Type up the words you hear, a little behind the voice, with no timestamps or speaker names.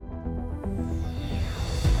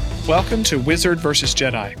Welcome to Wizard vs.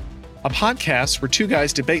 Jedi, a podcast where two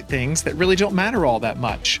guys debate things that really don't matter all that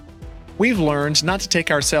much. We've learned not to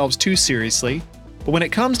take ourselves too seriously, but when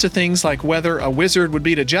it comes to things like whether a wizard would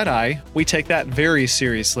beat a Jedi, we take that very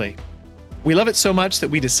seriously. We love it so much that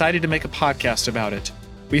we decided to make a podcast about it.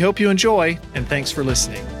 We hope you enjoy, and thanks for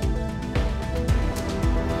listening.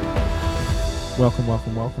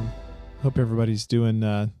 Welcome. Hope everybody's doing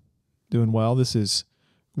well. This is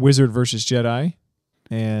Wizard vs. Jedi,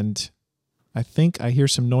 and I think I hear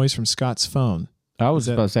some noise from Scott's phone. I was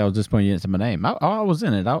about to say I was disappointed you didn't say my name. I was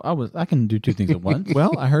in it. I can do two things at once.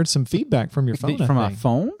 Well, I heard some feedback from your phone. From my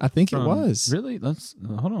phone? I think it was. Really?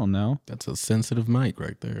 Hold on now. That's a sensitive mic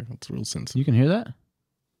right there. That's real sensitive. You can hear that?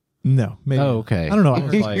 No, maybe. Oh, okay. I don't know. I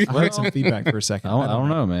was like, I heard some feedback for a second. I don't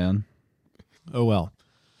know, man. Oh, well.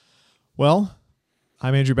 Well,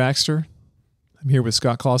 I'm Andrew Baxter. I'm here with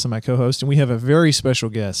Scott Clausen, my co-host, and we have a very special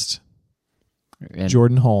guest,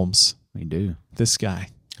 Jordan Holmes. We do. This guy.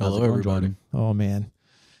 Hello, everybody. Oh, man.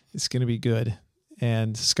 It's going to be good.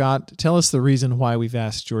 And Scott, tell us the reason why we've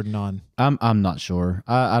asked Jordan on. I'm not sure.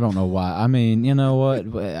 I don't know why. I mean, you know what?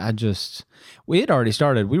 We had already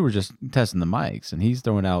started. We were just testing the mics, and he's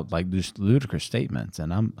throwing out like just ludicrous statements,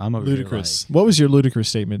 and I'm over ludicrous. Like, what was your ludicrous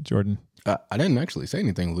statement, Jordan? I didn't actually say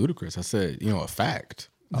anything ludicrous. I said, a fact.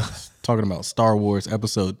 I was talking about Star Wars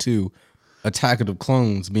Episode 2, Attack of the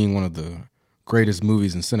Clones being one of the greatest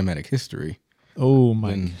movies in cinematic history. Oh,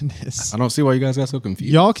 my goodness. I don't see why you guys got so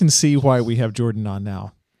confused. Y'all can see why we have Jordan on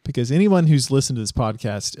now. Because anyone who's listened to this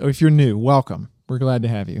podcast, or if you're new, welcome. We're glad to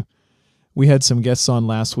have you. We had some guests on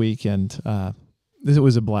last week, and it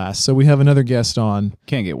was a blast. So we have another guest on.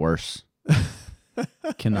 Can't get worse.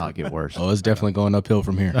 Cannot get worse. Oh, it's definitely going uphill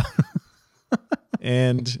from here.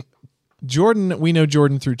 And Jordan, we know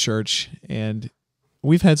Jordan through church, and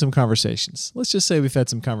we've had some conversations. Let's just say we've had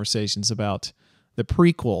some conversations about the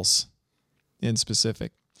prequels in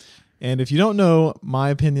specific. And if you don't know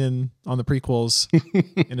my opinion on the prequels,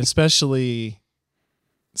 and especially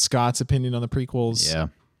Scott's opinion on the prequels, yeah,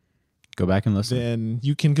 go back and listen. Then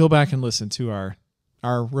you can go back and listen to our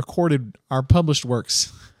published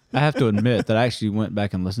works. I have to admit that I actually went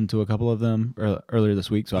back and listened to a couple of them earlier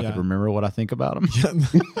this week so I could remember what I think about them.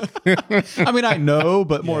 I mean, I know,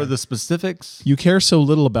 but more of the specifics. You care so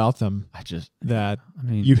little about them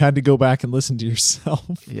you had to go back and listen to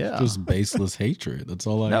yourself. Yeah. Just baseless hatred. That's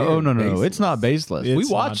all I No. Baseless. It's not baseless. We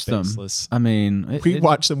watched them. I mean, we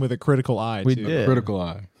watched them with a critical eye. We too. did. A critical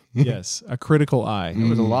eye. Yes, a critical eye. There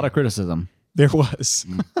was a lot of criticism. There was.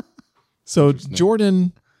 So,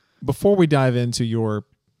 Jordan, before we dive into your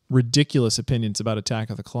ridiculous opinions about Attack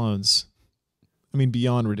of the Clones, I mean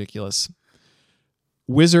beyond ridiculous,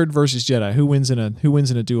 Wizard versus Jedi, who wins in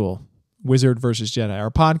a duel? Wizard versus Jedi.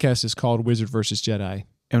 Our podcast is called Wizard versus Jedi.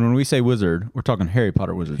 And when we say wizard, we're talking Harry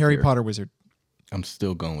Potter wizard. Harry Potter wizard. I'm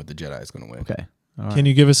still going with the Jedi is going to win. Okay. All right. Can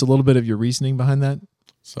you give us a little bit of your reasoning behind that?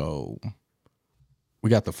 So we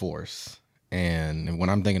got the Force, and when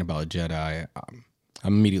I'm thinking about Jedi, I'm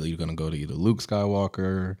immediately going to go to either Luke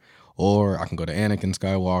Skywalker, or I can go to Anakin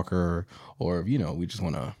Skywalker, or, we just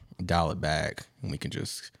want to dial it back and we can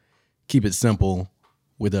just keep it simple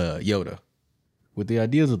with Yoda. With the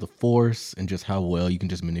ideas of the Force and just how well you can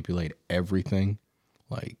just manipulate everything.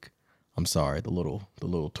 Like, I'm sorry, the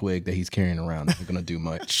little twig that he's carrying around isn't going to do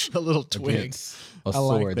much. The little twig. Against a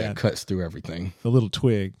sword that cuts through everything. The little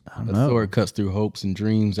twig. A sword cuts through hopes and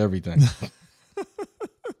dreams, everything.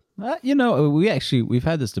 We've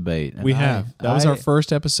had this debate. We have. That was our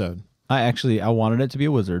first episode. I wanted it to be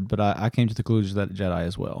a wizard, but I came to the conclusion that Jedi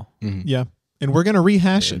as well. Mm-hmm. Yeah, and we're going to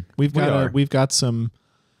rehash it. We've got some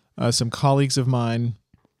colleagues of mine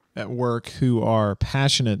at work who are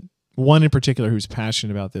passionate. One in particular who's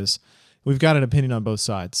passionate about this. We've got an opinion on both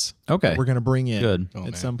sides. Okay, we're going to bring in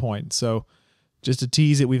at some point. So just to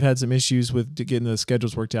tease it, we've had some issues with getting the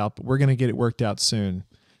schedules worked out, but we're going to get it worked out soon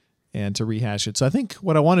and to rehash it. So I think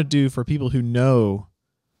what I want to do for people who know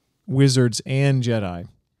wizards and Jedi,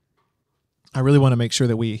 I really want to make sure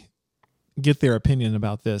that we get their opinion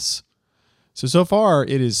about this. So far,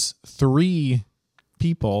 it is 3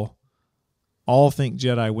 people all think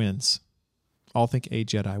Jedi wins. All think a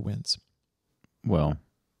Jedi wins. Well,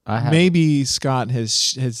 I have. Maybe Scott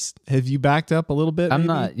have you backed up a little bit? I'm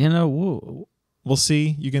maybe? not. We'll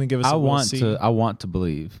see. You're going to give us. I want to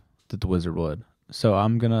believe that the wizard would. So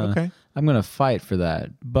I'm gonna fight for that.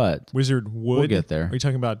 But wizard would. We'll get there. Are you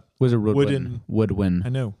talking about wizard would win? I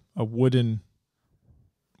know a wooden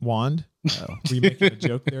wand. Oh. Were you making a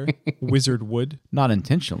joke there? Wizard would. Not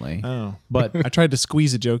intentionally. Oh, but I tried to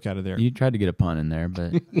squeeze a joke out of there. You tried to get a pun in there,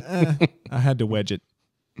 but I had to wedge it.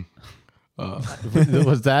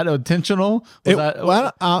 Was that intentional? Did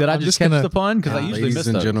I just catch the pun? Because I usually ladies miss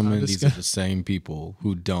and those. gentlemen, these are the same people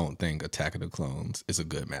who don't think Attack of the Clones is a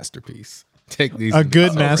good masterpiece. Take these A good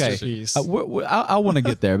into masterpiece. I want to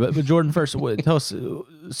get there, but Jordan first. Tell us.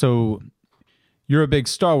 So you're a big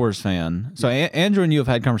Star Wars fan. So Andrew and you have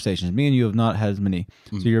had conversations. Me and you have not had as many.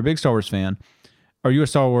 So you're a big Star Wars fan. Are you a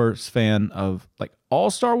Star Wars fan of like all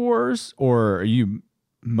Star Wars, or are you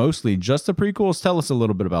mostly just the prequels? Tell us a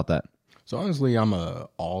little bit about that. So honestly, I'm a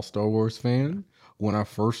all Star Wars fan. When I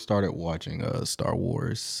first started watching Star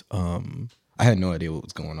Wars, I had no idea what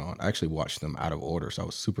was going on. I actually watched them out of order, so I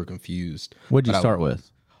was super confused. What did you start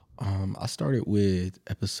with? I started with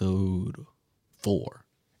episode 4,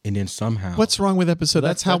 and then somehow What's wrong with episode?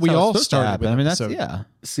 That's how we all started. I mean, episode.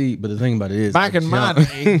 See, but the thing about it is, Back in my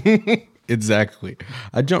day. exactly,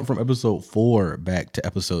 I jumped from episode 4 back to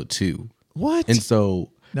episode 2, What? and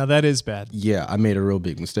so Now that is bad. yeah, I made a real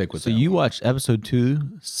big mistake with So that. you watched episode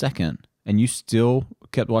 2 second, and you still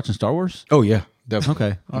kept watching Star Wars? Oh yeah, definitely.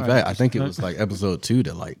 Okay. In fact, I think it was like episode 2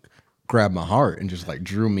 that like grabbed my heart and just like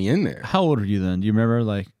drew me in there. How old are you then? Do you remember?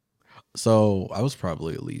 Like, So I was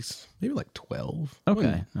probably at least maybe like 12.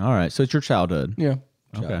 okay, all right. So it's your childhood. Yeah.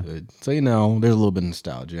 Childhood. So there's a little bit of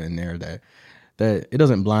nostalgia in there that it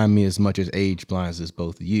doesn't blind me as much as age blinds us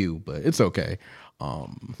both of you, but it's okay. Are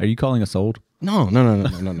you calling us old? No.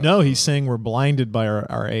 No, he's saying we're blinded by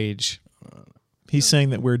our age. He's saying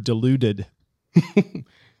that we're deluded.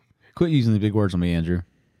 Quit using the big words on me, Andrew.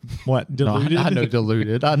 What? No, Deluded? I know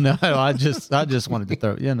deluded. I know. I just wanted to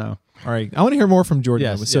throw. All right. I want to hear more from Jordan.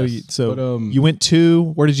 Yes, so yes. You went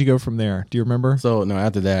 2. Where did you go from there? Do you remember? So no,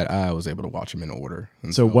 after that I was able to watch them in order.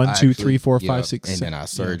 And So 1, I 2, actually- 3, 4, 5, yep, 6, and then I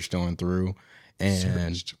surged on through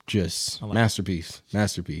and just masterpiece.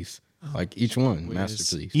 Like each one,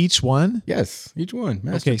 masterpiece. Each one? Yes, each one. Okay,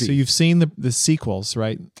 Masterpiece. so you've seen the sequels,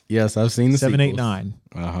 right? Yes, I've seen the 7, 8, sequels. 9.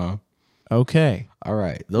 Uh-huh. Okay. All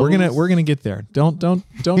right. We're gonna get there. Don't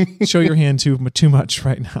show your hand too much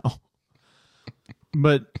right now.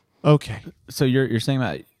 But Okay. so you're saying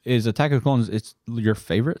that is Attack of the Clones? It's your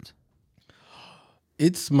favorite?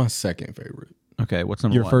 It's my second favorite. Okay, what's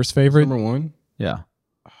number Your one? first favorite? Number 1. Yeah.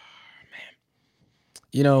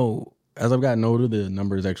 You know, as I've gotten older, the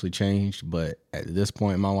numbers actually changed, but at this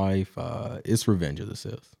point in my life, it's Revenge of the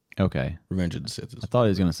Sith. Okay. Revenge of the Sith. I thought he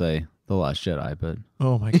was gonna say The Last Jedi, but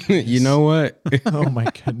Oh my goodness. You know what? Oh my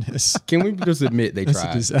goodness. Can we just admit they That's a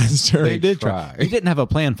tried? disaster. They did try. try. He didn't have a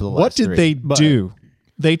plan for the last What did three, they but- do?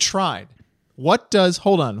 They tried.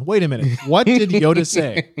 Hold on, wait a minute. What did Yoda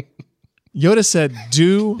say? Yoda said,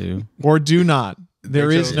 do or do not.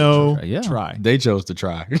 There is no Yeah. try. They chose to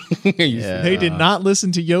try. You see? Yeah. They did not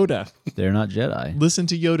listen to Yoda. They're not Jedi. Listen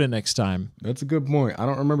to Yoda next time. That's a good point. I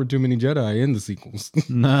don't remember too many Jedi in the sequels.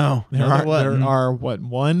 No. There no, are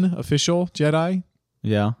one official Jedi?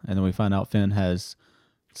 Yeah, and then we find out Finn has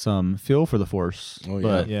some feel for the Force, Oh, yeah.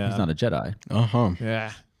 but Yeah. he's not a Jedi. Uh-huh.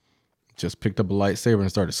 Yeah. Just picked up a lightsaber and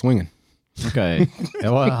started swinging. Okay.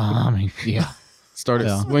 Yeah, well, I mean, yeah. Started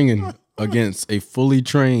swinging against a fully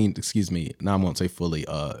trained, I won't say fully,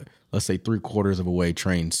 let's say 3/4 of a way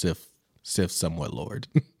trained Sith somewhat Lord.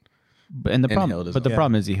 But held his the own.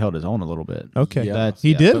 problem is he held his own a little bit. Okay. Yeah.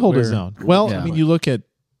 He did but hold his we're- own. Well, yeah. I mean, you look at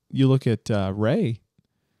Rey,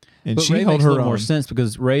 and But she Rey held makes a her little own. more sense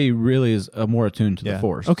because Rey really is more attuned to the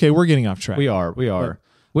Force. Okay, we're getting off track. We are. We're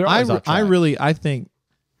always off track. I think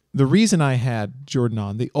the reason I had Jordan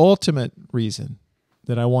on, the ultimate reason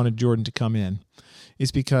that I wanted Jordan to come in,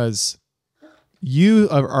 is because you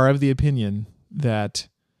are of the opinion that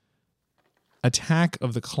Attack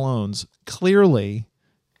of the Clones clearly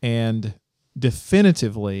and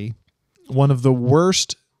definitively one of the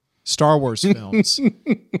worst Star Wars films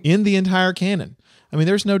in the entire canon. I mean,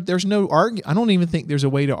 there's no argue. I don't even think there's a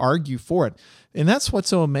way to argue for it. And that's what's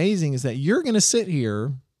so amazing is that you're going to sit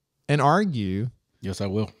here and argue Yes, I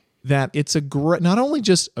will. that it's not only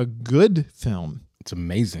just a good film, It's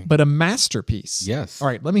amazing. but a masterpiece. Yes. All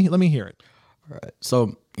right, let me hear it. All right.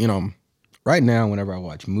 So, right now, whenever I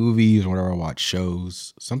watch movies, whenever I watch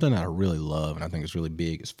shows, something that I really love and I think is really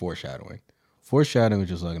big is foreshadowing. Foreshadowing is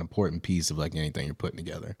just like an important piece of like anything you're putting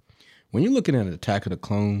together. When you're looking at Attack of the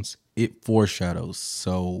Clones, it foreshadows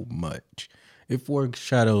so much. It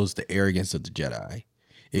foreshadows the arrogance of the Jedi.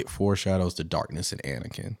 It foreshadows the darkness in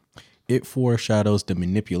Anakin. It foreshadows the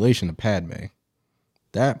manipulation of Padme.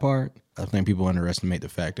 That part, I think people underestimate the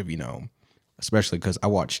fact of, especially because I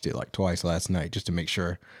watched it like twice last night just to make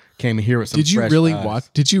sure. Came in here with some Did you fresh really eyes. watch?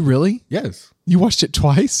 Did you really? Yes. You watched it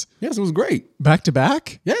twice? Yes, it was great. Back to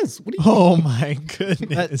back? Yes. What do you Oh my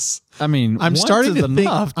goodness. I mean, I'm once starting is to think.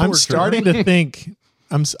 enough I'm torture. starting to think.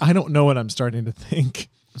 I don't know what I'm starting to think.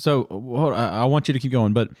 So hold on, I want you to keep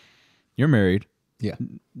going, but you're married. Yeah.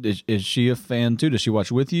 Is she a fan too? Does she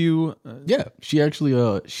watch with you? Yeah. She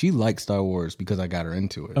actually she likes Star Wars because I got her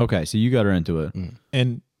into it. Okay, so you got her into it.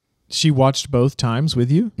 And she watched both times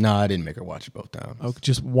with you? No, I didn't make her watch it both times. Oh,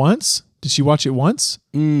 just once? Did she watch it once?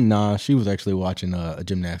 Nah, she was actually watching a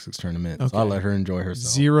gymnastics tournament. So I let her enjoy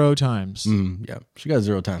herself. 0 times. Yeah. She got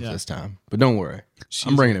 0 times this time. But don't worry.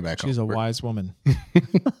 I'm bringing it back home. She's a wise woman.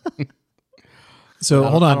 So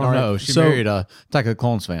hold on. I don't all right. know. She So- married a Attack of the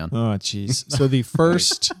Clones fan. Oh, jeez. So the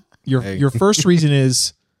first, your first reason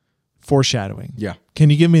is foreshadowing. Yeah. Can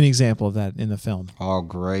you give me an example of that in the film? Oh,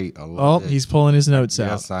 great. I Oh, love it. he's pulling his notes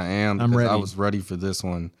out. Yes, I am. I'm because I ready. was ready for this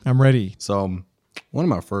one. I'm ready. So one of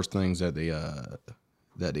my first things that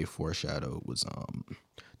they foreshadowed was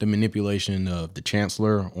the manipulation of the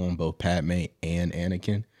Chancellor on both Padme and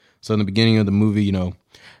Anakin. So in the beginning of the movie, you know,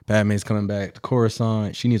 Padme's coming back to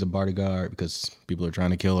Coruscant. She needs a bodyguard because people are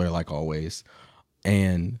trying to kill her, like always.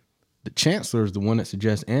 And the Chancellor is the one that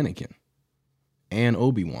suggests Anakin and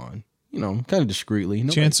Obi-Wan, you know, kind of discreetly.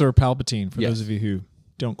 Nobody- Chancellor Palpatine, for Yes. those of you who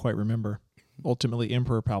don't quite remember. Ultimately,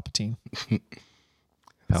 Emperor Palpatine.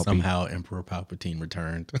 Somehow Emperor Palpatine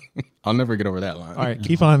returned. I'll never get over that line. All right,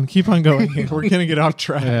 keep on going. We're gonna get off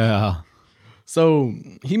track. Yeah. So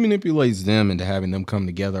he manipulates them into having them come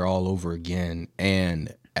together all over again.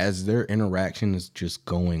 And as their interaction is just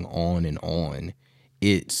going on and on,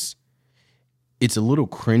 it's a little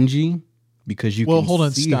cringy because you Well, can hold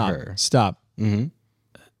on. see Stop. her. Stop. Mhm.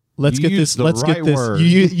 Let's You get used this. the Let's get right this. word.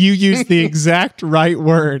 You use the exact right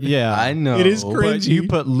word. Yeah. I know. It is but cringy. You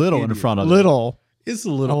put little in front of it. Little. It's a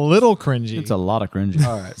A little. little cringy. It's a lot of cringe.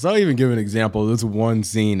 All right. So I'll even give an example. This one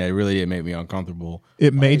scene that really did make me uncomfortable.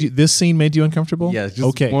 It made you. This scene made you uncomfortable. Yes, just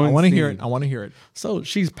Okay. I one want to hear scene. it. I want to hear it. So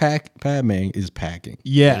Padme is packing.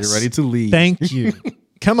 Yes. Getting ready to leave. Thank you.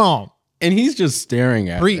 Come on. And he's just staring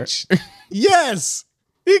at her. Preach. Yes.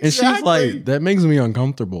 Exactly. And she's like, that makes me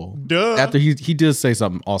uncomfortable. Duh. After he did say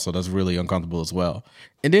something also that's really uncomfortable as well.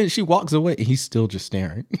 And then she walks away and he's still just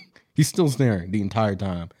staring. He's still staring the entire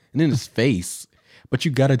time. And then his face. But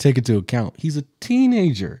you got to take into account, he's a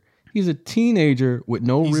teenager. He's a teenager with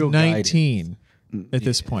no He's real 19 at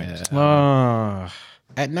this point.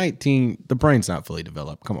 at 19, the brain's not fully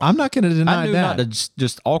developed. Come on. I'm not going to deny I knew that. not to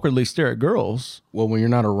just awkwardly stare at girls. Well, when you're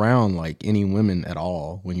not around like any women at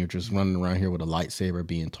all, when you're just running around here with a lightsaber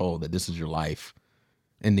being told that this is your life,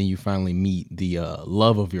 and then you finally meet the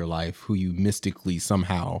love of your life, who you mystically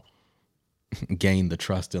somehow gain the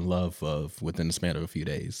trust and love of within the span of a few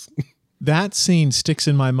days. That scene sticks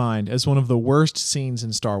in my mind as one of the worst scenes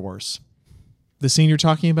in Star Wars. The scene you're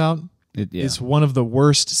talking about is one of the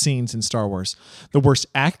worst scenes in Star Wars. The worst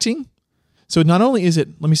acting. So not only is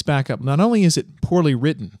it, let me back up, not only is it poorly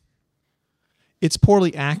written, it's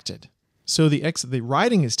poorly acted. So the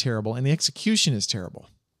writing is terrible and the execution is terrible.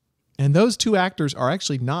 And those two actors are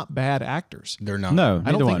actually not bad actors. They're not. No,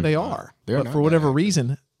 I don't neither think one. they are. They're But not for whatever bad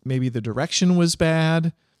reason, maybe the direction was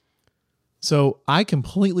bad. So I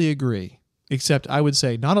completely agree. Except I would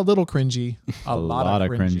say not a little cringy, a lot of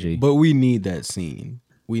cringy. But we need that scene.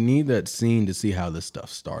 We need that scene to see how this stuff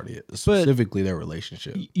started, specifically their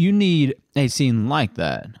relationship. You need a scene like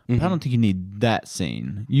that. But I don't think you need that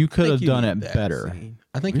scene. You could have done it better.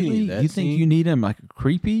 I think Really? you need that You think scene. you need him like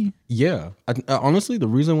creepy? Yeah. Honestly, the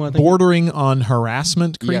reason why I think Bordering on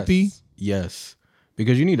harassment creepy. Yes.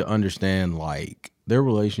 Because you need to understand like their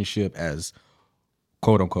relationship as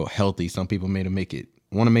quote unquote healthy. Some people want to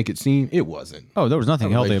make it seem it wasn't. Oh, there was nothing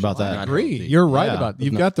That healthy about relationship that. was Agree. healthy. You're right Yeah. about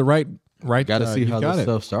you've got the right Got to see you've how got this it.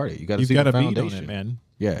 stuff started. You got to You've see got the a beat on foundation. it, man.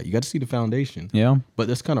 Yeah, you got to see the foundation. Yeah. But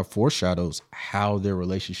this kind of foreshadows how their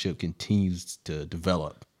relationship continues to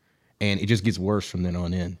develop, and it just gets worse from then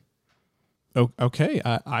on in. Oh, okay,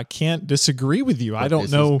 I can't disagree with you. I But don't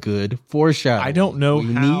this know. is good foreshadowing. I don't know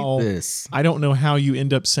we how. need this I don't know how you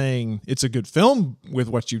end up saying it's a good film with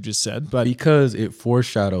what you just said. But because it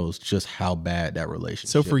foreshadows just how bad that relationship.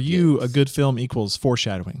 so for you, gets. a good film equals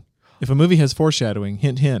foreshadowing. If a movie has foreshadowing,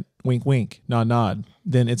 hint, hint, wink, wink, nod, nod,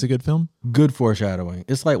 then it's a good film. Good foreshadowing.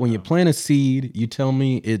 It's like when you plant a seed, you tell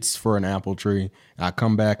me it's for an apple tree. I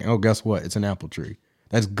come back and oh, guess what? It's an apple tree.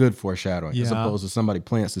 That's good foreshadowing. As Yeah. opposed to somebody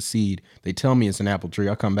plants a seed, they tell me it's an apple tree.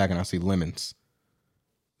 I come back and I see lemons.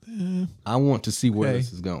 I want to see where okay.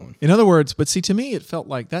 this is going. In other words, but see, to me, it felt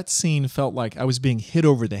like that scene felt like I was being hit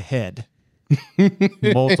over the head.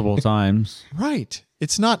 Multiple times. Right.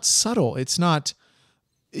 It's not subtle. It's not.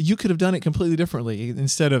 You could have done it completely differently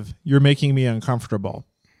instead of you're making me uncomfortable.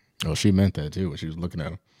 Oh, she meant that too when she was looking at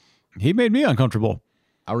him. He made me uncomfortable.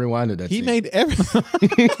 I rewinded that. He scene. made every.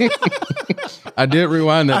 I I did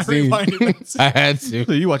rewind that scene. rewinded that scene. I had to.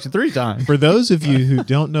 So you watch it 3 times. For those of you who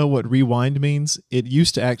don't know what rewind means, it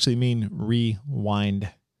used to actually mean rewind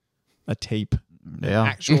a tape. Yeah.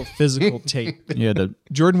 Actual physical tape. Yeah.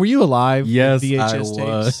 Jordan, were you alive? with Yes, VHS I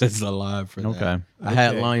was tapes? alive for that. Okay. I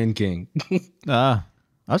had Okay. Lion King.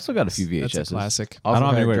 I've still got a few VHSs. That's a classic. I Also don't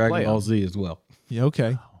have had anywhere to Dragon play Ball 'em. Z as well. Yeah,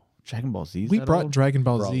 okay. Dragon Ball Z. We brought Dragon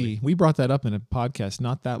Ball Z. We brought that up in a podcast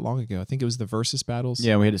not that long ago. I think it was the Versus battles.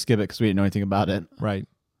 Yeah, we had to skip it because we didn't know anything about it. Right.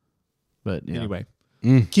 But yeah. Anyway,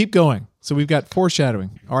 keep going. So we've got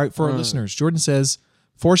foreshadowing. All right, for our listeners, Jordan says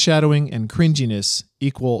foreshadowing and cringiness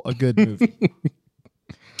equal a good movie.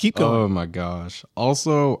 Keep going. Oh my gosh.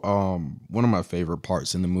 Also, one of my favorite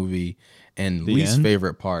parts in the movie and The least end?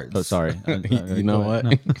 favorite parts. Oh, sorry. You know Go what?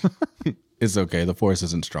 ahead. It's okay. The force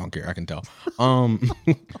isn't strong here. I can tell.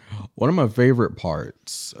 One of my favorite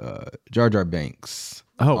parts, Jar Jar Banks.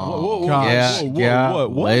 Oh, whoa, gosh. Yeah.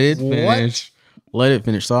 what? Let it finish. Let it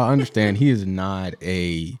finish. So I understand he is not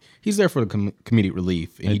he's there for the comedic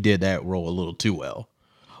relief, and he did that role a little too well.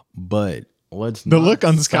 But let's The not look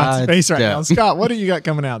on Scott's face right now. sidestep- Scott, what do you got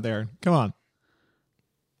coming out there? Come on.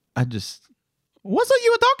 What's what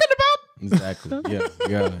you were talking about? Exactly.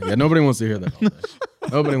 Yeah. Nobody wants to hear that all day.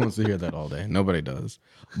 Nobody wants to hear that all day. Nobody does.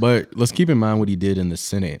 But let's keep in mind what he did in the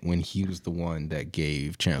Senate when he was the one that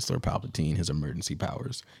gave Chancellor Palpatine his emergency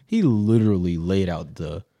powers. He literally laid out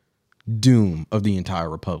the doom of the entire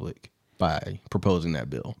republic by proposing that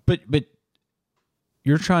bill. But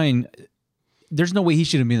you're trying. There's no way he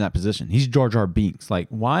should have been in that position. He's Jar Jar Binks. Like,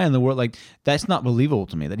 why in the world? Like, that's not believable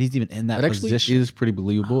to me that he's even in that That actually position. is pretty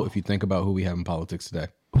believable if you think about who we have in politics today.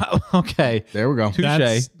 Okay. There we go.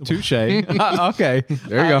 That's- Touche. Okay.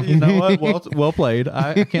 There you go. You know what? Well played.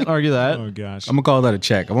 I can't argue that. Oh, gosh. I'm gonna call that a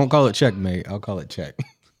check. I won't call it checkmate. I'll call it check.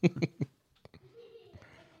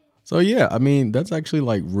 So yeah, I mean that's actually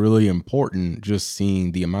like really important. Just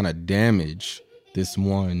seeing the amount of damage this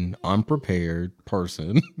one unprepared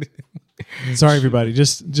person. Sorry, everybody.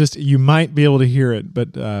 Just you might be able to hear it,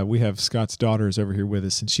 but we have Scott's daughters over here with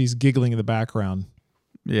us, and she's giggling in the background.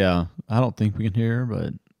 Yeah. I don't think we can hear her,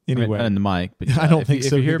 but Anyway. in the mic. But I don't if think you,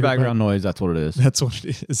 so If you hear either, background noise, that's what it is. That's what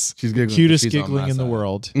it is. She's giggling 'cause Cutest she's on giggling my in the side.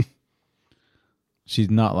 world. She's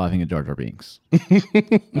not laughing at Jar Jar Binks.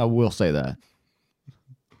 I will say that.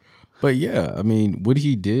 But yeah, I mean, what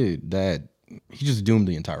he did, that he just doomed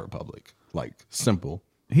the entire republic. Like simple.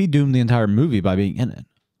 He doomed the entire movie by being in it.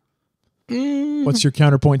 What's your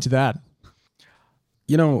counterpoint to that?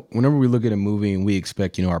 You know, whenever we look at a movie and we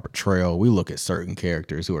expect, our portrayal, we look at certain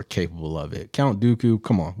characters who are capable of it. Count Dooku,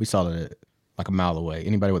 come on, we saw that like a mile away.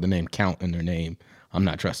 Anybody with the name Count in their name, I'm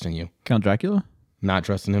not trusting you. Count Dracula? Not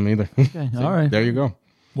trusting him either. Okay. All right. There you go.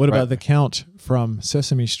 What Right. about the Count from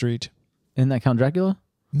Sesame Street? Isn't that Count Dracula?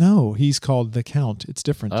 No, he's called the Count. It's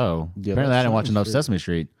different. Oh. Yeah, Apparently I that's didn't watch Sesame enough Street. Sesame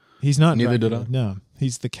Street. He's not. Neither did Dracula. No,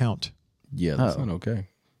 he's the Count. Yeah, that's Oh. not okay.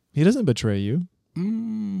 He doesn't betray you.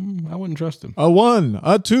 I wouldn't trust him. A 1,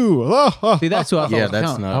 a 2. See, that's who I thought Yeah, was that's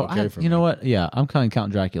Count. not okay I, for you know me. what? Yeah, I'm calling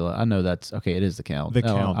Count Dracula. I know that's okay. It is the Count. The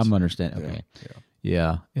Oh, Count. I'm understanding. Okay.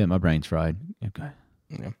 Yeah. My brain's fried. Okay.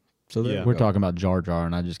 Yeah. So there Yeah. you We're go. talking about Jar Jar,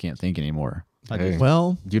 and I just can't think anymore. Hey,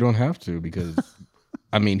 Well, you don't have to because,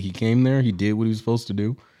 I mean, he came there. He did what he was supposed to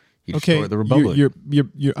do. He okay. destroyed the republic. You're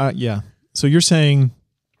yeah. So you're saying,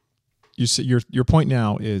 your point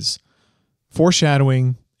now is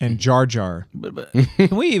foreshadowing and Jar Jar. But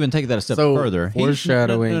can we even take that a step so further?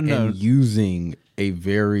 foreshadowing No. and using a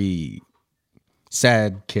very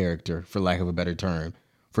sad character, for lack of a better term,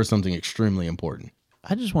 for something extremely important.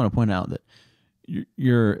 I just want to point out that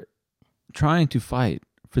you're trying to fight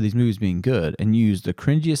for these movies being good, and you use the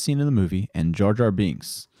cringiest scene in the movie and Jar Jar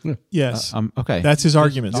Binks. Yes, Okay. that's his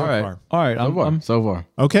argument so all right. far. All right. So far.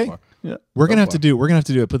 Okay. Yeah. We're gonna have to do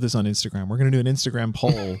it. Put this on Instagram. We're gonna do an Instagram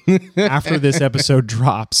poll after this episode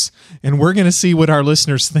drops, and we're gonna see what our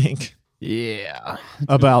listeners think Yeah.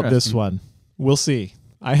 about this one. We'll see.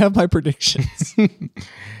 I have my predictions.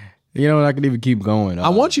 You know what? I could even keep going. I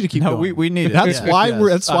want you to keep No, going. we need it. That's Yeah. why Yes. we're.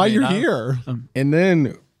 That's I why mean, you're I- here. And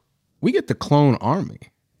then we get the clone army.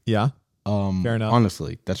 Yeah. Fair enough.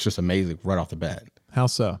 Honestly, that's just amazing right off the bat. How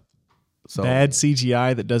so? So Bad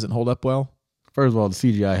CGI that doesn't hold up well. first of all, the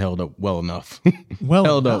CGI held up well enough. Well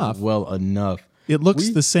held enough. up well enough. It looks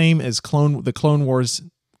the same as the Clone Wars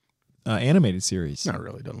animated series. Not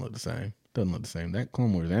really. Doesn't look the same. Doesn't look the same. That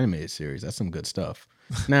Clone Wars animated series, that's some good stuff.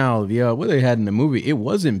 Now, what they had in the movie, it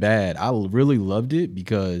wasn't bad. I really loved it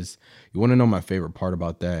because you want to know my favorite part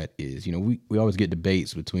about that is, we always get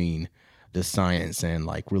debates between the science and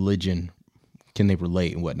like religion. Can they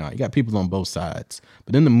relate and whatnot? You got people on both sides.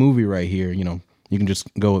 But in the movie right here, You can just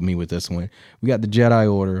go with me with this one. We got the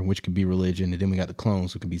Jedi Order, which could be religion, and then we got the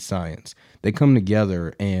clones, who could be science. They come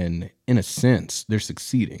together, and in a sense, they're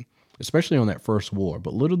succeeding, especially on that first war.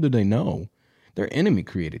 But little do they know, their enemy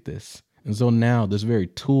created this. And so now this very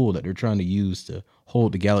tool that they're trying to use to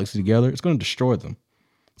hold the galaxy together, it's going to destroy them.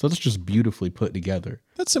 So it's just beautifully put together.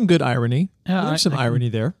 That's some good irony. Yeah, There's some irony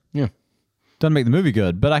there. Yeah. Doesn't make the movie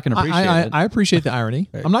good, but I can appreciate it. I appreciate the irony.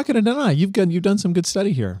 I'm not going to deny you've done some good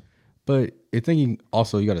study here. But you're thinking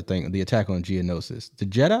also, you got to think the attack on Geonosis. The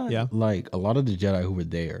Jedi, like a lot of the Jedi who were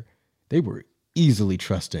there, they were easily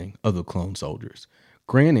trusting of the clone soldiers.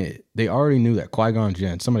 Granted, they already knew that Qui-Gon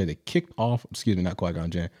Jinn, somebody that kicked off, not Qui-Gon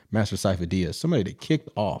Jinn, Master Sifo Dyas, somebody that kicked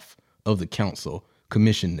off of the council,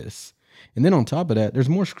 commissioned this. And then on top of that, there's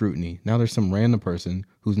more scrutiny. Now there's some random person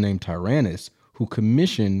who's named Tyrannus who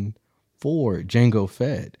commissioned for Jango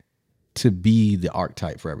Fett to be the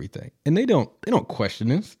archetype for everything. And they don't question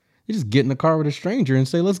this. They just get in the car with a stranger and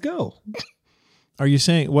say, let's go. Are you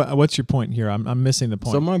saying, what's your point here? I'm missing the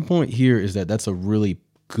point. So my point here is that that's a really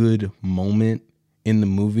good moment in the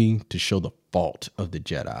movie to show the fault of the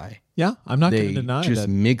Jedi. Yeah, I'm not going to deny that. They just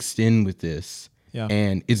mixed in with this,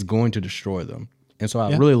 and it's going to destroy them. And so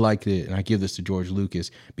I really liked it, and I give this to George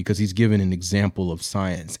Lucas because he's given an example of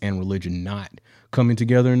science and religion not coming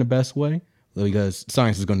together in the best way, because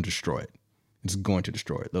science is going to destroy it. It's going to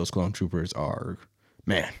destroy it. Those clone troopers are,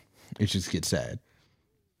 man, it just gets sad.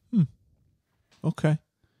 Okay.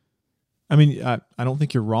 I mean, I don't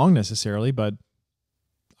think you're wrong necessarily, but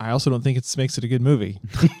I also don't think it makes it a good movie.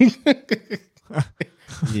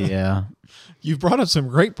 Yeah. You've brought up some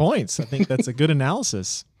great points. I think that's a good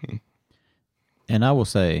analysis. And I will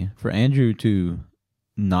say, for Andrew to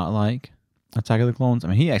not like Attack of the Clones, I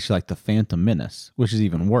mean, he actually liked The Phantom Menace, which is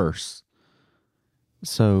even worse.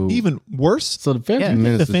 So even worse? So the Phantom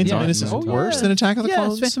Menace is worse than Attack of the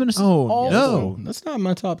Clones? Phantom Menace no. That's not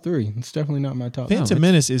my top 3. It's definitely not my top Phantom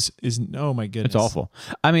Menace is oh my goodness. It's awful.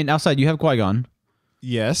 I mean, outside you have Qui-Gon.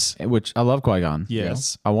 Yes. Which I love Qui-Gon.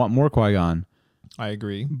 Yes. I want more Qui-Gon. I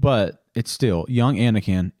agree. But it's still, young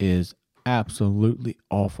Anakin is absolutely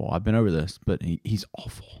awful. I've been over this, but he's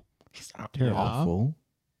awful. He's not awful.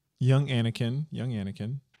 Young Anakin.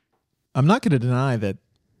 I'm not going to deny that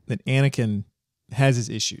Anakin has his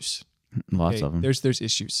issues. Lots of them. There's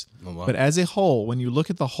issues. But as a whole, when you look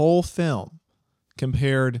at the whole film,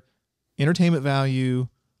 compared entertainment value,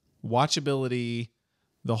 watchability,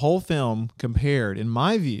 the whole film compared, in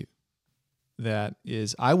my view, that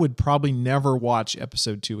is, I would probably never watch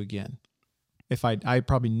episode 2 again. If I'd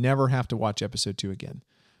probably never have to watch episode 2 again.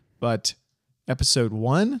 But episode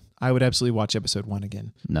 1, I would absolutely watch episode 1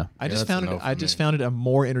 again. No. I just found it a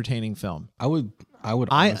more entertaining film. I would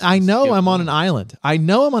I know I'm on an island. I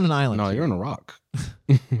know I'm on an island. No, here. You're on a rock.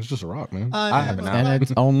 It's just a rock, man. I have an island. And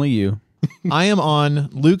it's only you. I am on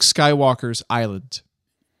Luke Skywalker's island.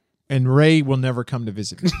 And Rey will never come to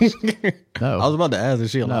visit me. No. I was about to ask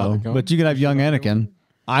if she allowed to come. But you can have young Anakin.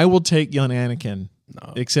 I will take young Anakin.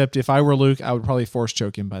 No. Except if I were Luke, I would probably force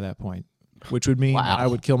choke him by that point, which would mean I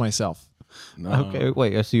would kill myself. No. Okay,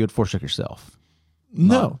 wait. So you would force choke yourself?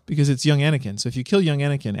 No, because it's young Anakin. So if you kill young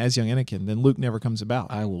Anakin as young Anakin, then Luke never comes about.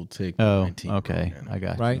 I will take the 19-year-old. Okay. I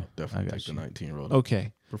got you. Right? Definitely take the 19-year-old.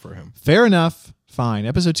 Okay. Prefer him. Fair enough. Fine.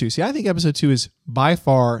 Episode 2. See, I think episode 2 is by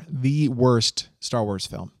far the worst Star Wars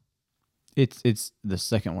film. It's the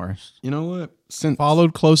second worst. You know what?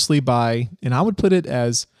 Followed closely by, and I would put it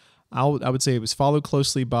as, I would say it was followed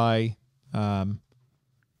closely by,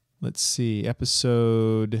 let's see, I'd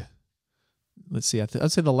say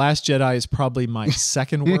The Last Jedi is probably my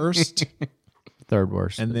second worst. Third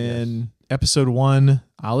worst. And then episode 1,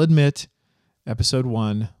 I'll admit, episode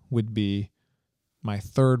 1 would be my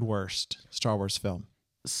third worst Star Wars film.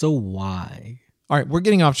 So why? All right, we're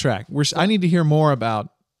getting off track. I need to hear more about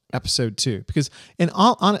episode 2 because, and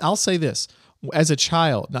I'll say this, as a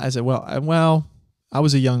child, not as a, well, I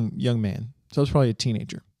was a young man, so I was probably a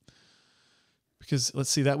teenager. Because let's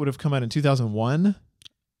see, that would have come out in 2001,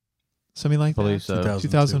 something like that. So.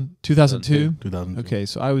 2002. Okay,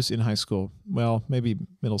 so I was in high school. Well, maybe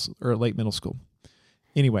late middle school.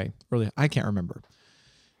 Anyway, I can't remember.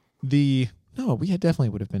 We definitely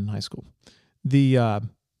would have been in high school.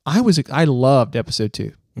 I loved episode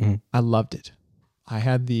 2. Mm-hmm. I loved it. I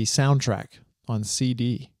had the soundtrack on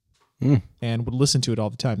CD and would listen to it all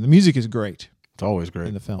the time. The music is great. It's always great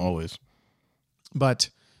in the film. Always. But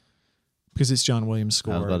because it's John Williams'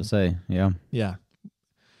 score. I was about to say, yeah. Yeah.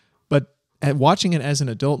 But watching it as an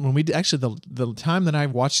adult, when we actually the time that I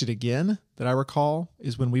watched it again that I recall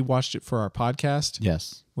is when we watched it for our podcast.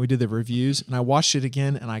 Yes. We did the reviews and I watched it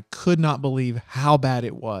again and I could not believe how bad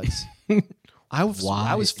it was. I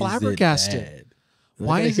was flabbergasted.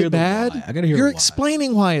 Why is hear it the bad? why. I gotta hear You're the why.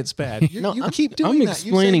 explaining why it's bad. You keep doing that. I'm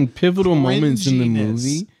explaining pivotal moments in the cringiness.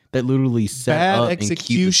 movie that literally set Bad up and keep the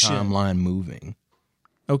execution. timeline moving.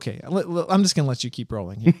 Okay, I'm just gonna let you keep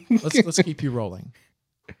rolling. Here. Let's keep you rolling.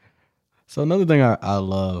 So another thing I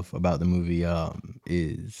love about the movie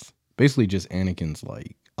is basically just Anakin's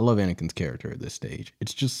I love Anakin's character at this stage.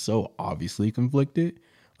 It's just so obviously conflicted.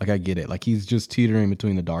 Like I get it. Like he's just teetering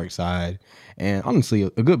between the dark side, and honestly, a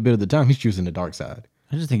good bit of the time he's choosing the dark side.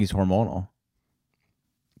 I just think he's hormonal.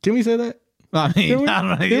 Can we say that? I mean, I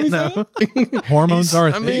don't know. You know. Hormones are a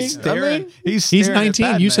I thing. mean, He's He's staring at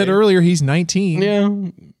 19. You said earlier he's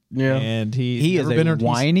 19. Yeah. And He is never a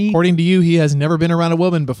whiny- According to you, he has never been around a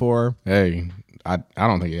woman before. Hey, I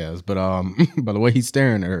don't think he has, but by the way he's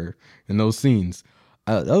staring at her in those scenes,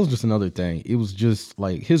 that was just another thing. It was just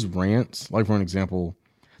like his rants. Like for an example,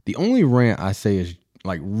 the only rant I say is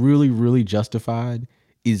like really, really justified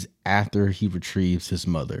is after he retrieves his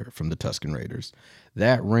mother from the Tusken Raiders.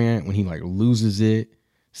 That rant when he like loses it,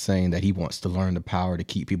 saying that he wants to learn the power to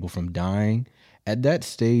keep people from dying. At that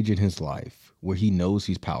stage in his life where he knows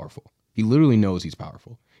he's powerful, he literally knows he's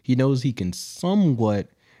powerful. He knows he can somewhat,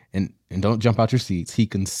 and don't jump out your seats, he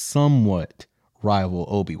can somewhat rival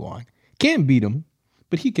Obi-Wan. Can't beat him,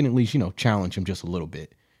 but he can at least, challenge him just a little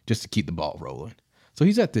bit just to keep the ball rolling. So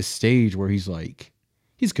he's at this stage where he's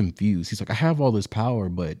confused. He's like, I have all this power,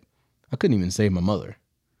 but I couldn't even save my mother.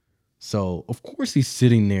 So of course he's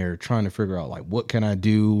sitting there trying to figure out like, what can I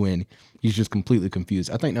do? And he's just completely confused.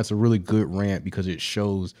 I think that's a really good rant because it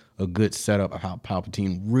shows a good setup of how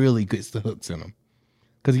Palpatine really gets the hooks in him.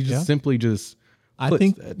 Because he just simply just I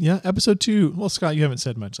think, episode 2. Well, Scott, you haven't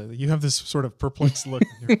said much lately. You have this sort of perplexed look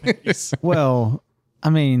on your face. Well, I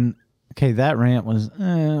mean, okay, that rant was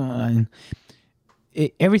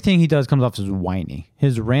everything he does comes off as whiny.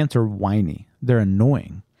 His rants are whiny. They're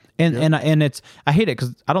annoying. And it's I hate it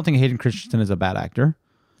because I don't think Hayden Christensen is a bad actor.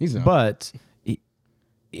 He's not. But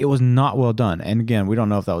it was not well done. And again, we don't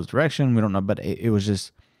know if that was direction. We don't know, but it was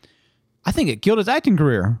just. I think it killed his acting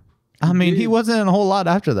career. I mean, he wasn't in a whole lot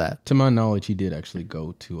after that. To my knowledge, he did actually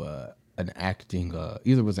go to an acting,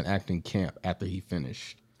 either was an acting camp after he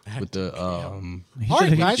finished with the. He He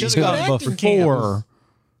should have before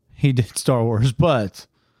he did Star Wars, but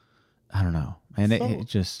I don't know, and it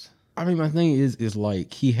just. I mean, my thing is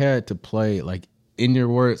like he had to play, like, in your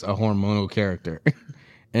words, a hormonal character.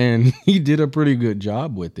 And he did a pretty good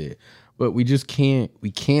job with it. But we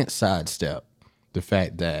can't sidestep the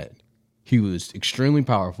fact that he was extremely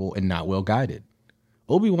powerful and not well guided.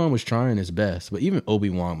 Obi-Wan was trying his best, but even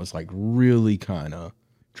Obi-Wan was like really kind of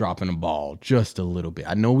dropping the ball just a little bit.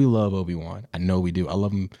 I know we love Obi-Wan. I know we do. I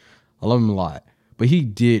love him a lot. But he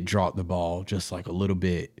did drop the ball just like a little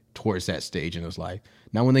bit towards that stage in his life.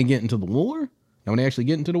 Now, when they actually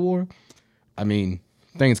get into the war, I mean,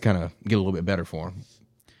 things kind of get a little bit better for him.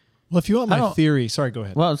 Well, if you want my theory, sorry, go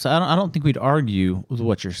ahead. Well, so I don't think we'd argue with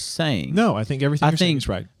what you're saying. No, I think everything you're saying is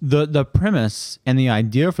right. The premise and the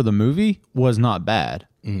idea for the movie was not bad.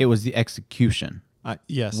 It was the execution.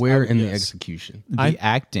 Yes. Where in the execution? The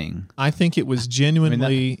acting. I think it was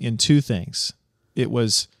genuinely in two things. It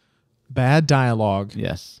was bad dialogue.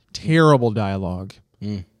 Yes. Terrible dialogue.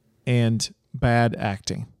 And bad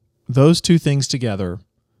acting. Those two things together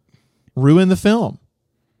ruin the film.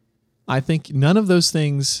 I think none of the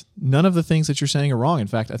things that you're saying are wrong. In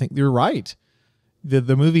fact, I think you're right.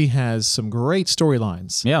 The movie has some great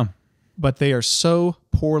storylines. Yeah. But they are so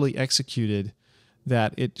poorly executed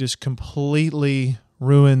that it just completely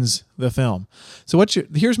ruins the film. So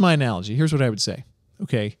here's my analogy. Here's what I would say.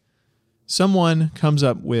 Okay. Someone comes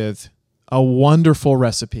up with a wonderful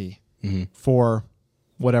recipe for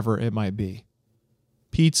whatever it might be.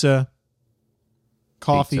 Pizza,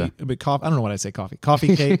 coffee, I don't know what I say,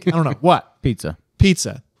 coffee cake, I don't know, what? Pizza.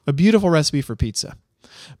 A beautiful recipe for pizza.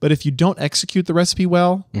 But if you don't execute the recipe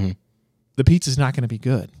well, the pizza's not going to be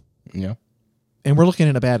good. Yeah. And we're looking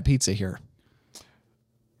at a bad pizza here.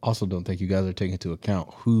 Also, don't think you guys are taking into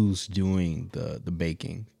account who's doing the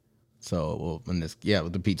baking. So,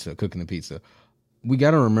 with the pizza, cooking the pizza, we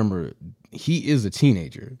got to remember he is a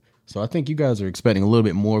teenager. So I think you guys are expecting a little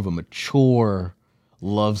bit more of a mature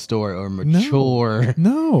love story or mature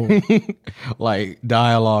like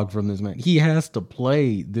dialogue from this man. He has to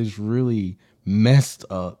play this really messed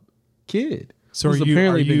up kid. So who's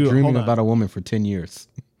apparently been dreaming about a woman for 10 years.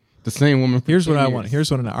 The same woman. Here's what I want.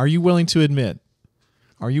 Are you willing to admit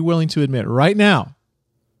right now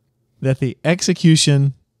that the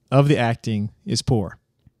execution of the acting is poor?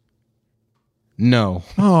 No.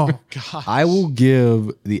 Oh, God. I will give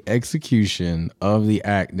the execution of the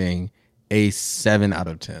acting a 7 out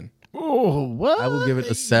of 10. Oh, what? I will give it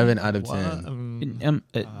a 7 out of 10.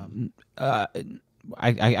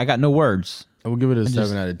 I got no words. I will give it a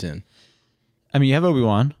 7 out of 10. I mean, you have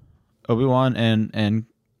Obi-Wan, and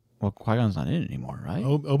well, Qui-Gon's not in it anymore, right?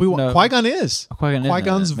 Obi-Wan. No. Qui-Gon is. Qui-Gon is in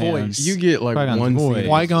Qui-Gon's it, man. voice. You get like Qui-Gon's one voice. scene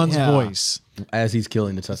Qui-Gon's Yeah. voice. as he's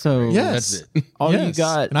killing the Tusken So- Raiders. Yes. That's it. All Yes. you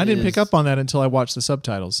got, and I didn't pick is- up on that until I watched the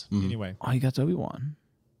subtitles. Anyway, All you got's Obi-Wan.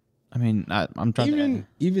 I mean, I'm trying to.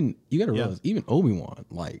 Even you got to realize, even Obi-Wan,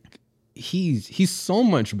 like he's so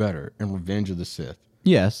much better in Revenge of the Sith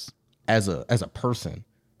Yes. as a person.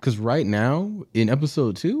 Because right now in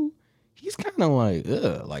Episode 2, he's kind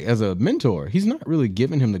of like as a mentor, he's not really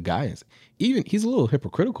giving him the guidance. Even he's a little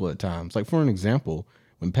hypocritical at times. Like for an example,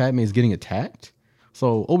 when Padme is getting attacked,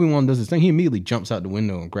 so Obi-Wan does this thing. He immediately jumps out the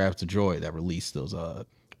window and grabs the droid that released those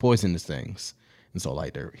poisonous things. And so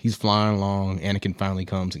like he's flying along. Anakin finally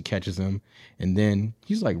comes and catches him, and then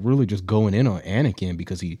he's like really just going in on Anakin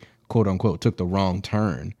because he quote unquote took the wrong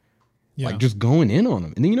turn. yeah. Like just going in on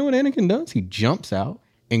him. And then you know what Anakin does? He jumps out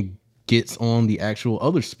and gets on the actual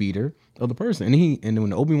other speeder of the person. And then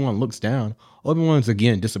when Obi-Wan looks down, Obi-Wan's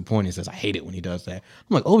again disappointed and says, I hate it when he does that.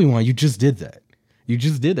 I'm like, Obi-Wan, you just did that. You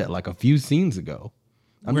just did that like a few scenes ago.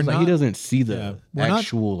 I'm We're just like, he not- doesn't see the yeah, we're not-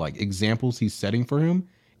 actual like examples he's setting for him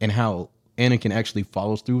and how Anakin actually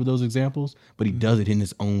follows through with those examples, but he does it in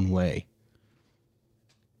his own way.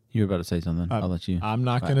 You were about to say something. I'll let you. I'm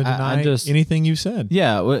not going to I deny just- anything you said.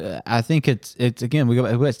 Yeah, I think it's again we go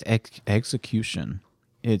back to execution.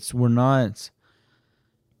 We're not.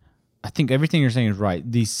 I think everything you're saying is right.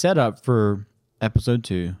 The setup for Episode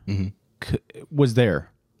 2 was there.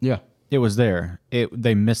 Yeah. It was there.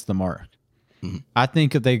 They missed the mark. I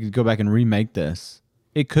think if they could go back and remake this,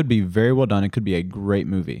 it could be very well done. It could be a great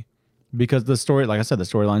movie because the story, like I said, the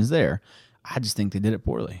storyline's there. I just think they did it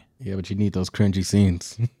poorly. Yeah, but you need those cringy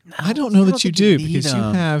scenes. I don't know that think you you do need because you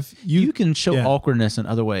them. have You can show yeah. awkwardness in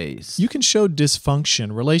other ways. You can show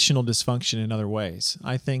dysfunction, relational dysfunction in other ways.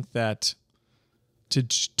 I think that to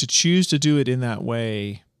choose to do it in that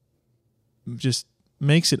way just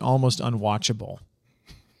makes it almost unwatchable.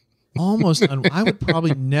 I would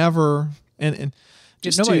probably never and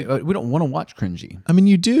just Nobody, to, we don't want to watch cringy. I mean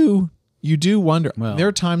you do wonder. Well, there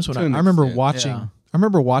are times when to I an remember extent, watching yeah. I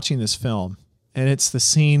remember watching this film and it's the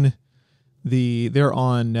scene they're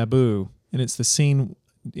on Naboo and it's the scene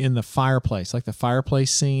in the fireplace, like the fireplace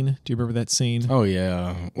scene. Do you remember that scene? Oh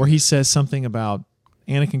yeah. Where he says something about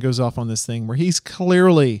Anakin goes off on this thing where he's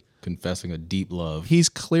clearly Confessing a deep love.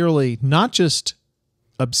 not just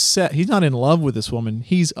upset. He's not in love with this woman.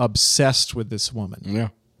 He's obsessed with this woman, Yeah.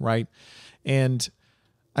 right? And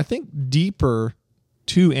I think deeper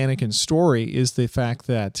to Anakin's story is the fact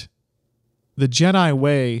that the Jedi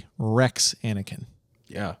way wrecks Anakin.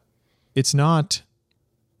 Yeah. It's not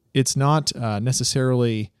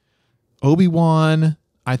necessarily Obi-Wan.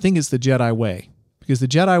 I think it's the Jedi way because the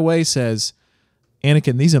Jedi way says,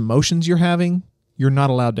 Anakin, these emotions you're having, you're not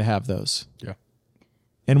allowed to have those. Yeah.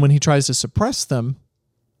 And when he tries to suppress them,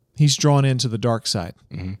 he's drawn into the dark side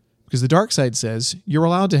because the dark side says you're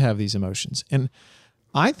allowed to have these emotions. And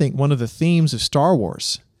I think one of the themes of Star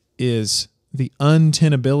Wars is the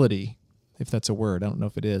untenability, if that's a word, I don't know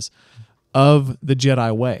if it is, of the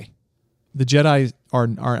Jedi way. The Jedi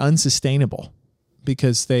are unsustainable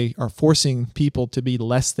because they are forcing people to be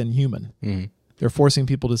less than human. They're forcing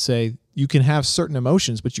people to say you can have certain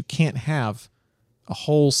emotions, but you can't have a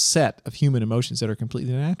whole set of human emotions that are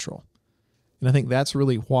completely natural. And I think that's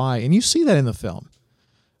really why, and you see that in the film.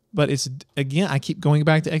 But it's, again, I keep going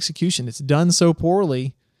back to execution. It's done so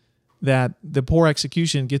poorly that the poor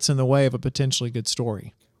execution gets in the way of a potentially good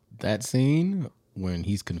story. That scene when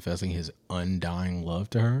he's confessing his undying love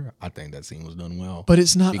to her, I think that scene was done well. But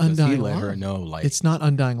it's not because undying he let love. her know, like, It's not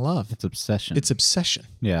undying love. It's obsession. It's obsession,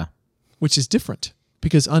 yeah. which is different.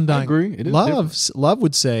 Because undying agree. It is love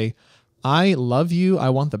would say, I love you. I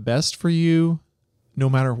want the best for you no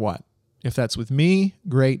matter what. If that's with me,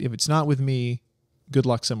 great. If it's not with me, good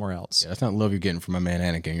luck somewhere else. yeah, that's not love you're getting from my man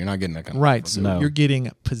Anakin. You're not getting that kind of Right. love So from No. you're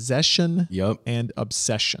getting possession Yep. and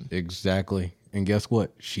obsession, Exactly. And guess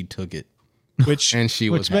what? She took it. which And she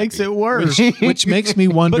was Which makes happy. it worse. which makes me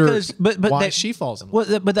wonder but why that- she falls in love.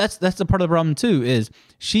 Well, but that's the part of the problem too. Is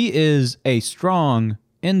she is a strong,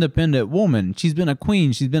 independent woman. She's been a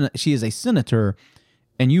queen. She is a senator,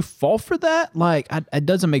 and you fall for that. Like, it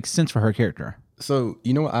doesn't make sense for her character. So,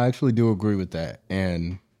 you know what? I actually do agree with that.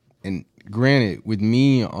 And granted, with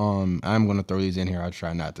me, I'm going to throw these in here. I'll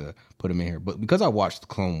try not to put them in here. But because I watched the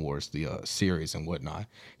Clone Wars, the series and whatnot,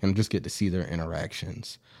 and just get to see their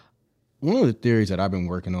interactions, one of the theories that I've been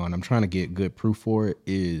working on, I'm trying to get good proof for it,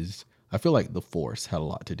 is I feel like the Force had a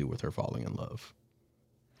lot to do with her falling in love.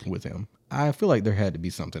 with him. I feel like there had to be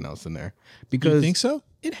something else in there because You think so?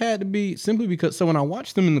 it had to be simply because. So when I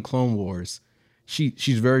watched them in the Clone Wars,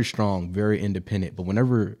 she's very strong, very independent. But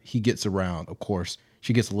whenever he gets around, of course,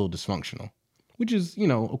 she gets a little dysfunctional, which is,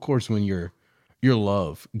 of course, when your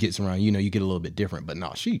love gets around, you get a little bit different. But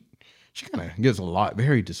no, she kind of gets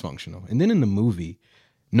very dysfunctional. And then in the movie,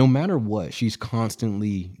 no matter what, she's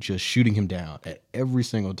constantly just shooting him down at every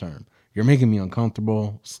single turn. You're making me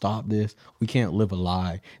uncomfortable. Stop this. We can't live a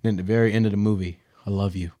lie. And then at the very end of the movie, I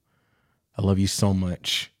love you. I love you so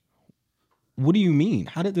much. What do you mean?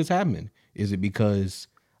 How did this happen? Is it because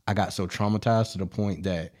I got so traumatized to the point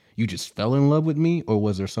that you just fell in love with me? Or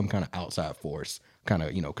was there some kind of outside force kind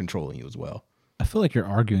of, controlling you as well? I feel like you're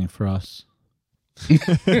arguing for us.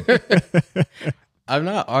 I'm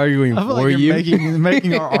not arguing I feel for like you. you're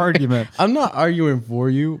making our argument. I'm not arguing for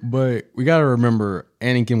you, but we got to remember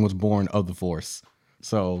Anakin was born of the Force.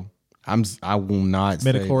 So I will not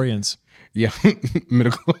say. Midichlorians. Yeah,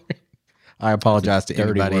 midichlorian. I apologize to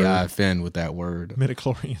dirty anybody word. I offend with that word.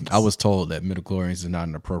 Midichlorians. I was told that midichlorians is not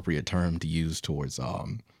an appropriate term to use towards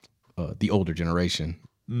the older generation.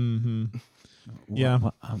 Mm-hmm. Yeah.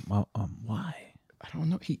 Why? I don't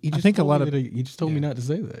know. He just think a told lot me of- that he just told me not to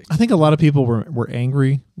say that. I think a lot of people were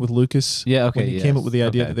angry with Lucas. Yeah, okay, When he came up yes, with the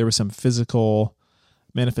idea okay. that there was some physical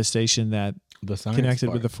manifestation that The science connected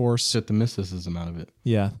part with the Force. took the mysticism out of it.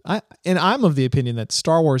 Yeah. I'm of the opinion that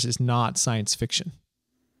Star Wars is not science fiction.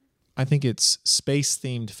 I think it's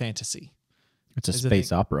space-themed fantasy. It's a Is the space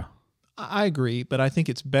thing. opera. I agree, but I think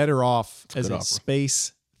it's better off as good a opera.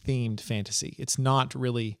 space-themed fantasy. It's not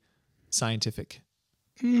really scientific.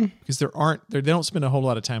 Because they don't spend a whole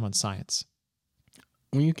lot of time on science.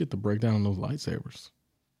 When you get to break down those lightsabers,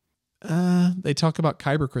 They talk about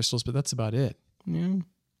kyber crystals, but that's about it. yeah,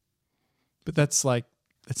 But that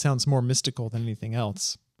sounds more mystical than anything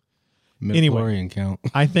else. midichlorian count.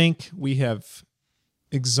 I think we have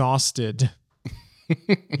exhausted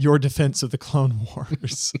your defense of the Clone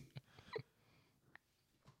Wars.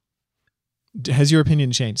 Has your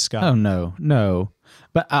opinion changed, Scott? Oh no.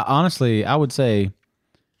 But honestly, I would say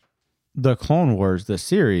the Clone Wars, the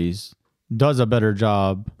series, does a better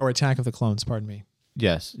job. Or Attack of the Clones, pardon me.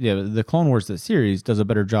 Yes, yeah. The Clone Wars, the series, does a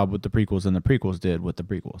better job with the prequels than the prequels did with the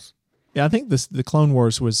prequels. Yeah, I think the Clone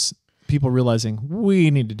Wars was people realizing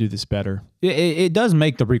we need to do this better. It does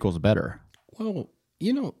make the prequels better. Well,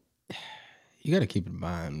 you got to keep in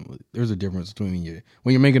mind there's a difference between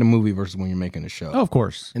when you're making a movie versus when you're making a show. Oh, of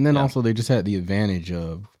course. And then also they just had the advantage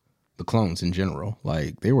of the clones in general.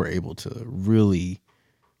 Like they were able to really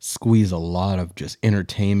squeeze a lot of just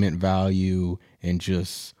entertainment value and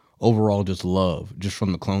just overall just love just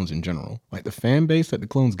from the clones in general. Like the fan base that the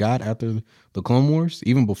clones got after the Clone Wars,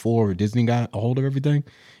 even before Disney got a hold of everything,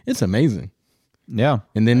 it's amazing. Yeah.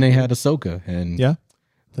 And then they had Ahsoka, and Yeah,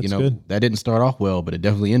 that's good. that didn't start off well, but it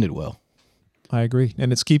definitely ended well. I agree,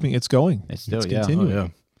 and it's going. It's still, It's yeah. continuing. Oh, yeah.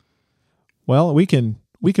 Well, we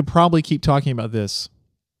could probably keep talking about this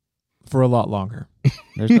for a lot longer,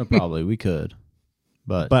 There's no probably. We could.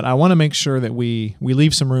 But but I want to make sure that we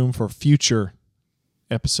leave some room for future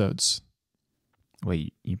episodes.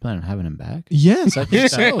 wait, you plan on having him back? Yes, I think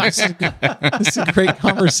so. This is a great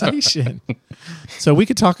conversation. So we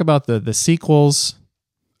could talk about the sequels.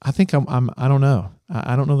 I think I don't know.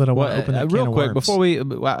 I don't know that I want to open that real can of quick worms. before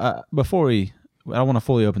we I don't want to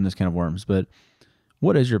fully open this can of worms, but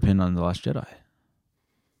what is your opinion on The Last Jedi? Are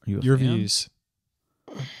you a Your fan? views.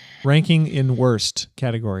 Ranking in worst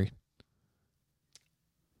category.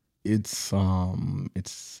 It's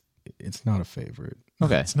not a favorite.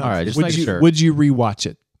 Okay, It's not- all right. Just would making you sure. would you rewatch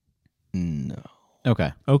it? No.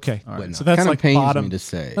 Okay. Okay, All right. But so no, that's kind of like pains bottom. me to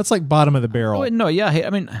say. That's like bottom of the barrel. Oh, wait, no, yeah. Hey,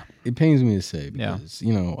 I mean, It pains me to say Yeah. because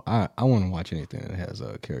I want to watch anything that has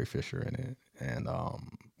Carrie Fisher in it. And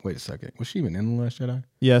wait a second, was she even in The Last Jedi?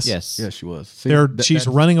 Yes. yes. Yeah, she was. See, She's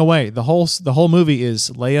running away. The whole movie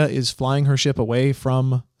is Leia is flying her ship away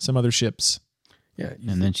from some other ships. Yeah,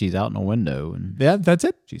 And then she's out in a window and Yeah, that's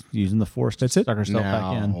it. she's using the Force to That's it? suck herself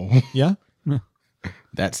back in. now Yeah.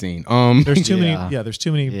 that scene. There's too Yeah. many. Yeah, there's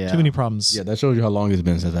too many. Yeah. Too many problems. Yeah, that shows you how long it's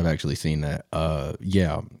been since I've actually seen that.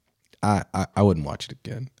 Yeah, I wouldn't watch it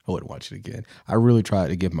again. I really tried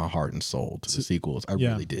to give my heart and soul to the sequels. I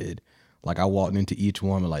Yeah. really did. Like I walked into each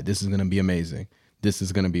one like, this is gonna be amazing. This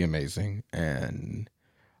is gonna be amazing, and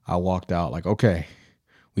I walked out like, okay,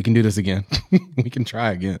 we can do this again. We can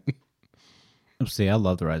try again. See, I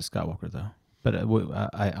love The Rise of Skywalker though, but I'm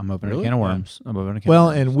opening Really? a can of worms. I'm opening a can Well,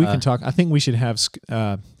 of worms. and we can talk. I think we should have. Gosh,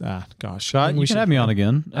 I Scott, think you we can should have me on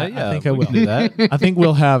again. I Yeah, think I we will. can do that. I think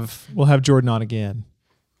we'll have Jordan on again.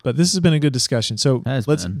 But this has been a good discussion. So Has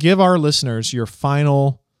let's been. give our listeners your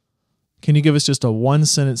final can you give us just a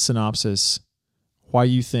 1-sentence synopsis why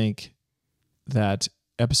you think that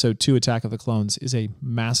Episode 2, Attack of the Clones, is a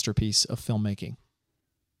masterpiece of filmmaking?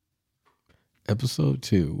 Episode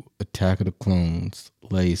 2, Attack of the Clones,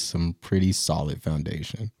 lays some pretty solid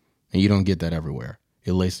foundation. And you don't get that everywhere.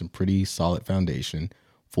 It lays some pretty solid foundation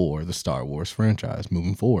for the Star Wars franchise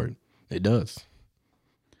moving forward. It does.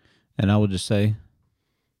 And I will just say,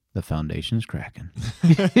 the foundation's cracking.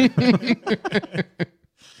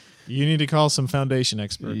 You need to call some foundation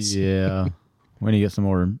experts. Yeah. We need to get some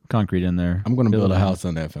more concrete in there. I'm going to build a house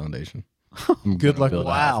on that foundation. Good luck.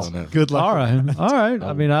 Wow. Good luck. All right. All right.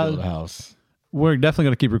 I mean, build a house. we're definitely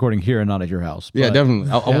going to keep recording here and not at your house. Yeah, but-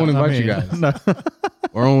 definitely. I won't invite you guys. No.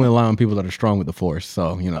 We're only allowing people that are strong with the Force.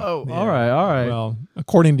 So, you know. Oh, Yeah. all right. All right. Well,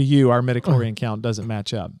 according to you, our midichlorian count doesn't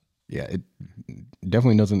match up. Yeah, it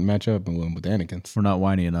definitely doesn't match up with Anakin's. We're not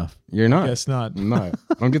whiny enough. You're not. Guess not. I'm not.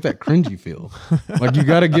 I don't get that cringy feel. Like, you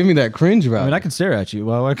got to give me that cringe about I mean, it. I can stare at you.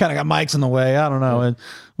 Well, I kind of got mics in the way. I don't know. And,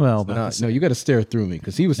 well, but No, you got to stare through me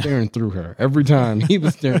because he was staring through her every time. He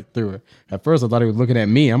was staring through her. At first, I thought he was looking at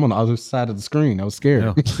me. I'm on the other side of the screen. I was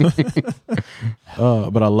scared. But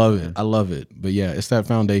I love it. I love it. But yeah, it's that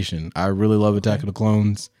foundation. I really love Attack of the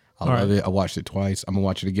Clones. I love it. I watched it twice. I'm gonna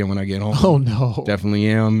watch it again when I get home. Oh no! Definitely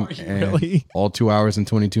am. Are you And really? all 2 hours and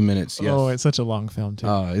 22 minutes. Yes. Oh, it's such a long film too.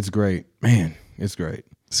 It's great, man. It's great.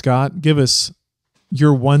 Scott, give us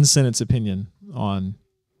your 1-sentence opinion on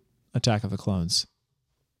Attack of the Clones.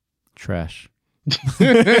 trash.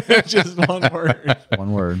 Just one word.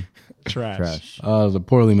 One word. Trash. Trash. The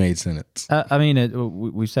poorly made sentence. I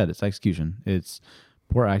mean, we said it's execution. It's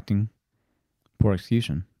poor acting, poor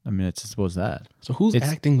execution. I mean, it's as opposed to that. So whose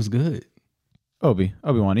It's- acting was good?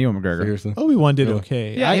 Obi-Wan, Ewan McGregor. Seriously. Obi-Wan did Yeah.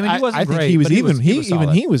 okay. Yeah, I mean, he wasn't I think great, he was but he even was- he was solid.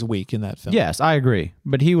 he was weak in that film. Yes, I agree.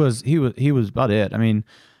 But he was about it. I mean,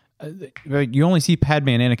 you only see Padme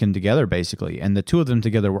and Anakin together basically, and the two of them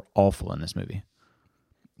together were awful in this movie.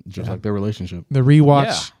 Just like their relationship. The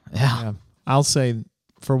rewatch. Yeah. I'll say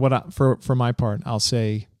for my part, I'll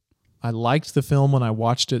say I liked the film when I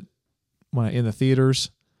watched it in the theaters.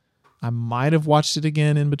 I might have watched it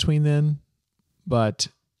again in between then, but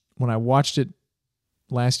when I watched it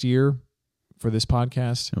last year for this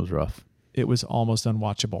podcast, It was rough. it was almost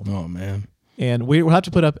unwatchable. Oh man. And we will have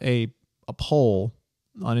to put up a poll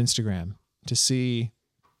on Instagram to see.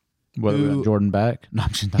 Whether we Who- got Jordan back? No,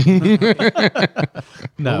 I'm just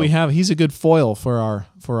no. He's a good foil for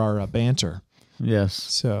our banter. Yes.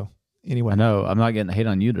 So anyway, I know. I'm not getting hate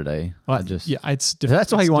on you today. Well, I just it's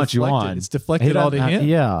That's why it's he wants you deflected. on. It's deflected all to him.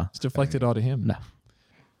 Yeah. It's deflected all to him. No.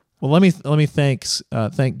 Well, let me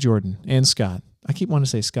thank Jordan and Scott. I keep wanting to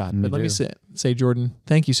say Scott, but You let me do. say Jordan.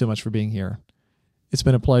 Thank you so much for being here. It's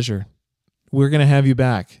been a pleasure. We're gonna have you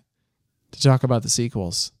back to talk about the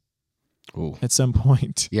sequels Cool. at some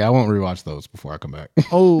point. Yeah, I won't rewatch those before I come back.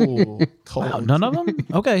 Oh, cold. Wow, none of them?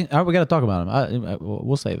 Okay. All right, we got to talk about them.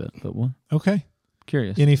 We'll save it, but we're Okay.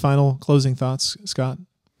 curious. Any final closing thoughts, Scott?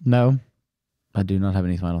 No, I do not have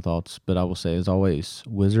any final thoughts, but I will say, as always,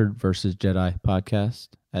 Wizard versus Jedi podcast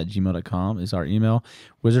at gmail.com is our email.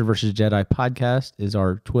 Wizard versus Jedi podcast is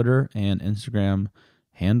our Twitter and Instagram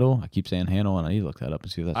handle. I keep saying handle, and I need to look that up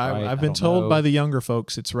and see if that's right. I've been told by the younger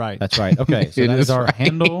folks it's right. That's right. Okay, so It that is is our right.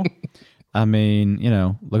 handle. I mean,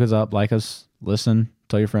 look us up, like us, listen,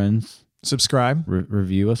 tell your friends, Subscribe,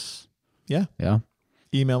 review us. Yeah. Yeah.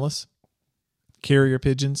 email us, carrier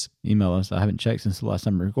pigeons. Email us. I haven't checked since the last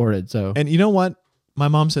time we recorded, so And you know what? My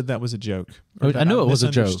mom said that was a joke. Or I that knew it was a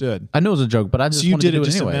joke. misunderstood. I knew it was a joke, but I just So you wanted did to it do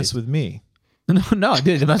just to anyways. mess with me. No, I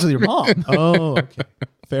did it to mess with your mom. Oh, okay.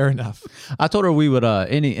 Fair enough. I told her we would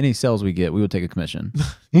any sales we get, we would take a commission.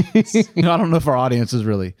 I don't know if our audience is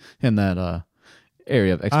really in that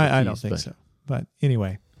area of expertise. I don't think but so. But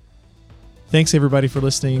anyway, thanks everybody for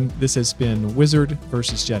listening. This has been Wizard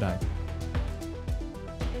versus Jedi.